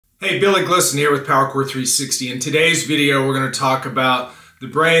Hey, Billy Glisan here with Powercore 360. In today's video, we're going to talk about the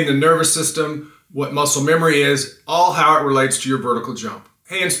brain, the nervous system, what muscle memory is, all how it relates to your vertical jump.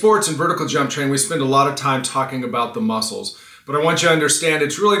 Hey, in sports and vertical jump training, we spend a lot of time talking about the muscles, but I want you to understand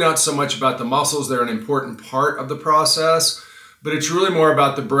it's really not so much about the muscles. They're an important part of the process, but it's really more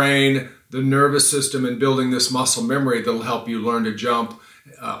about the brain, the nervous system, and building this muscle memory that'll help you learn to jump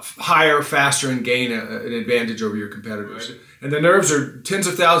higher, faster, and gain an advantage over your competitors. Right. And the nerves are tens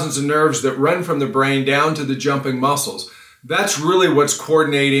of thousands of nerves that run from the brain down to the jumping muscles. That's really what's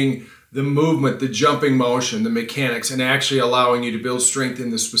coordinating the movement, the jumping motion, the mechanics, and actually allowing you to build strength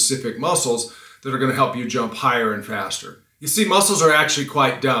in the specific muscles that are going to help you jump higher and faster. You see, muscles are actually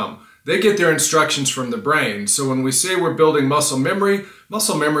quite dumb. They get their instructions from the brain. So when we say we're building muscle memory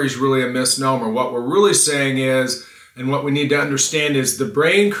is really a misnomer. What we're really saying is, and what we need to understand is the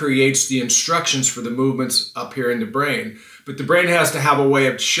brain creates the instructions for the movements up here in the brain. But the brain has to have a way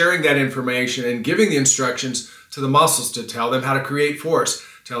of sharing that information and giving the instructions to the muscles to tell them how to create force,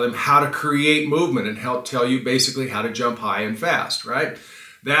 tell them how to create movement, and help tell you basically how to jump high and fast, right?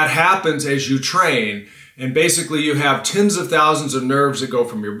 That happens as you train. And basically you have tens of thousands of nerves that go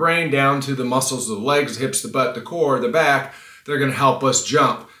from your brain down to the muscles of the legs, the hips, the butt, the core, the back. They're going to help us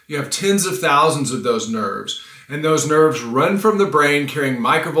jump. You have tens of thousands of those nerves. And those nerves run from the brain carrying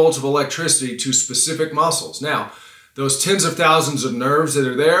microvolts of electricity to specific muscles. Now, those tens of thousands of nerves that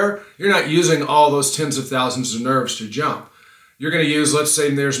are there, you're not using all those tens of thousands of nerves to jump. You're going to use, let's say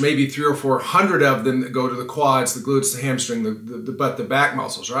there's maybe 300 or 400 of them that go to the quads, the glutes, the hamstring, the butt, the back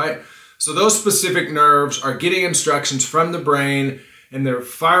muscles, right? So those specific nerves are getting instructions from the brain, and they're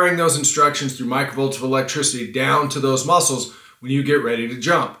firing those instructions through microvolts of electricity down to those muscles when you get ready to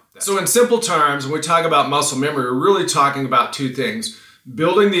jump. So in simple terms, when we talk about muscle memory, we're really talking about two things.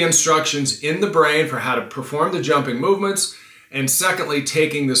 Building the instructions in the brain for how to perform the jumping movements, and secondly,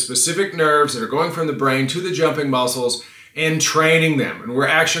 taking the specific nerves that are going from the brain to the jumping muscles and training them. And we're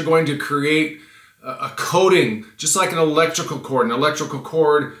actually going to create a coding, just like an electrical cord. An electrical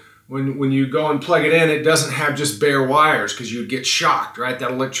cord, when you go and plug it in, it doesn't have just bare wires because you'd get shocked, right?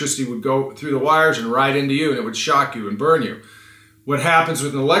 That electricity would go through the wires and right into you, and it would shock you and burn you. What happens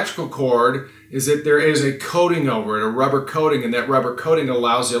with an electrical cord is that there is a coating over it, a rubber coating, and that rubber coating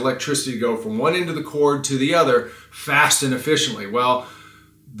allows the electricity to go from one end of the cord to the other fast and efficiently. Well,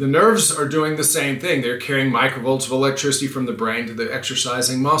 the nerves are doing the same thing. They're carrying microvolts of electricity from the brain to the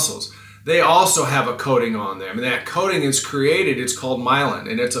exercising muscles. They also have a coating on them, and that coating is created, it's called myelin,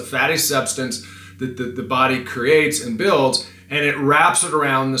 and it's a fatty substance that the body creates and builds, and it wraps it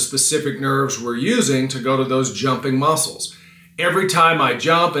around the specific nerves we're using to go to those jumping muscles. Every time I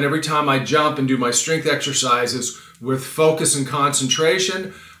jump and do my strength exercises with focus and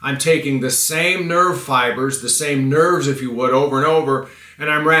concentration, I'm taking the same nerve fibers, the same nerves, if you would, over and over, and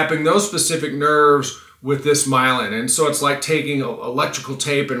I'm wrapping those specific nerves with this myelin. And so it's like taking electrical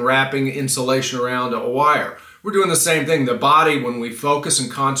tape and wrapping insulation around a wire. We're doing the same thing. The body, when we focus and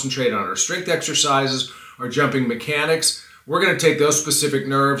concentrate on our strength exercises, our jumping mechanics, we're going to take those specific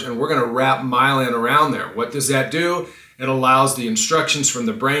nerves and we're going to wrap myelin around there. What does that do? It allows the instructions from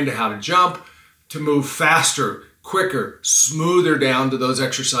the brain to how to jump to move faster, quicker, smoother down to those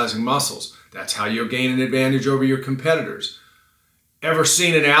exercising muscles. That's how you'll gain an advantage over your competitors. Ever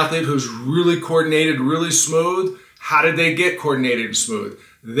seen an athlete who's really coordinated, really smooth? How did they get coordinated and smooth?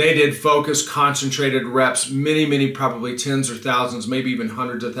 They did focused, concentrated reps, many, probably tens or thousands, maybe even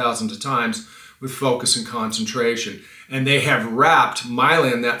hundreds of thousands of times with focus and concentration. And they have wrapped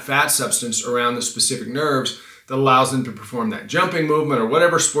myelin, that fat substance, around the specific nerves that allows them to perform that jumping movement or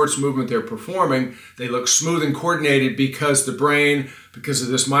whatever sports movement they're performing. They look smooth and coordinated because the brain, because of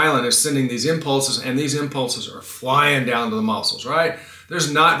this myelin, is sending these impulses, and these impulses are flying down to the muscles, right?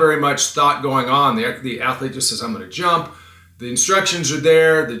 There's not very much thought going on. The athlete just says, I'm going to jump. The instructions are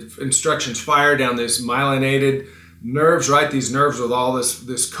there. The instructions fire down these myelinated nerves, right? These nerves with all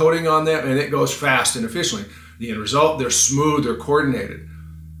this coating on them, and it goes fast and efficiently. The end result, they're smooth, they're coordinated.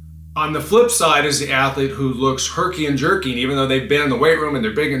 On the flip side is the athlete who looks herky and jerky, and even though they've been in the weight room and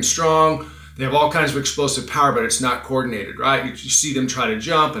they're big and strong, they have all kinds of explosive power, but it's not coordinated, right? You see them try to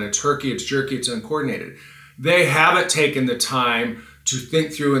jump and it's herky, it's jerky, it's uncoordinated. They haven't taken the time to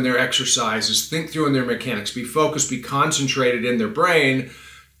think through in their exercises, think through in their mechanics, be focused, be concentrated in their brain,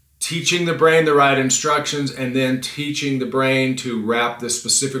 teaching the brain the right instructions, and then teaching the brain to wrap the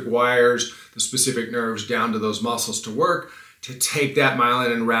specific wires, the specific nerves down to those muscles to work, to take that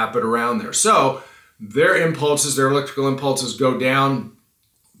myelin and wrap it around there. So their impulses, their electrical impulses go down,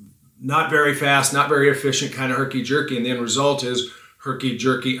 not very fast, not very efficient, kind of herky-jerky, and the end result is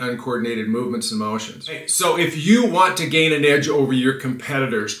herky-jerky, uncoordinated movements and motions. So if you want to gain an edge over your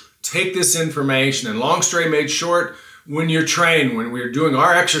competitors, take this information, and long story made short, when you're trained, when we're doing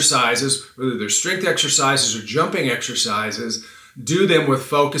our exercises, whether they're strength exercises or jumping exercises, do them with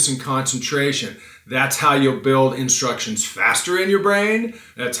focus and concentration. That's how you'll build instructions faster in your brain.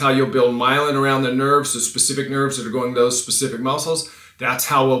 That's how you'll build myelin around the nerves, the specific nerves that are going to those specific muscles. That's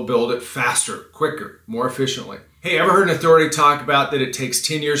how we'll build it faster, quicker, more efficiently. Hey, ever heard an authority talk about that it takes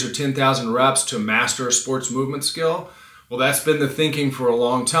 10 years or 10,000 reps to master a sports movement skill? Well, that's been the thinking for a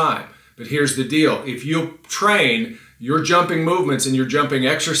long time. But here's the deal. If you train your jumping movements and your jumping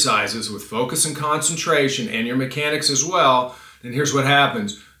exercises with focus and concentration and your mechanics as well, then here's what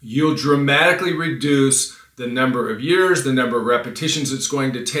happens. You'll dramatically reduce the number of years, the number of repetitions it's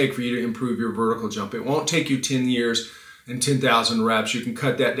going to take for you to improve your vertical jump. It won't take you 10 years and 10,000 reps. You can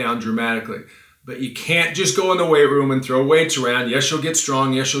cut that down dramatically. But you can't just go in the weight room and throw weights around. Yes, you'll get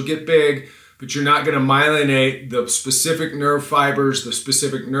strong. Yes, you'll get big. But you're not going to myelinate the specific nerve fibers, the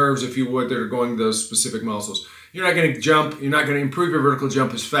specific nerves, if you would, that are going to those specific muscles. You're not going to jump. You're not going to improve your vertical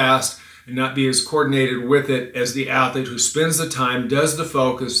jump as fast and not be as coordinated with it as the athlete who spends the time, does the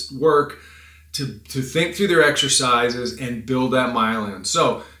focused work to think through their exercises and build that myelin.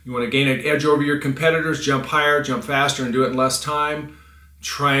 So you want to gain an edge over your competitors, jump higher, jump faster, and do it in less time.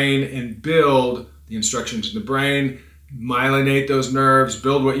 Train and build the instructions in the brain, myelinate those nerves,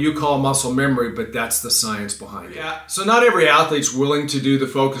 build what you call muscle memory, but that's the science behind it. Yeah. So not every athlete's willing to do the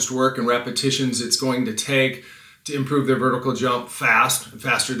focused work and repetitions it's going to take to improve their vertical jump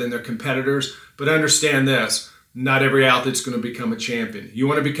faster than their competitors. But understand this, not every athlete's going to become a champion. You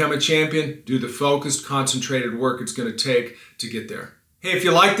want to become a champion? Do the focused, concentrated work it's going to take to get there. Hey, if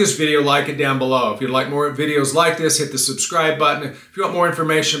you like this video, like it down below. If you'd like more videos like this, hit the subscribe button. If you want more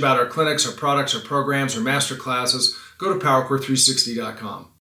information about our clinics, our products, our programs, our master classes, go to Powercore360.com.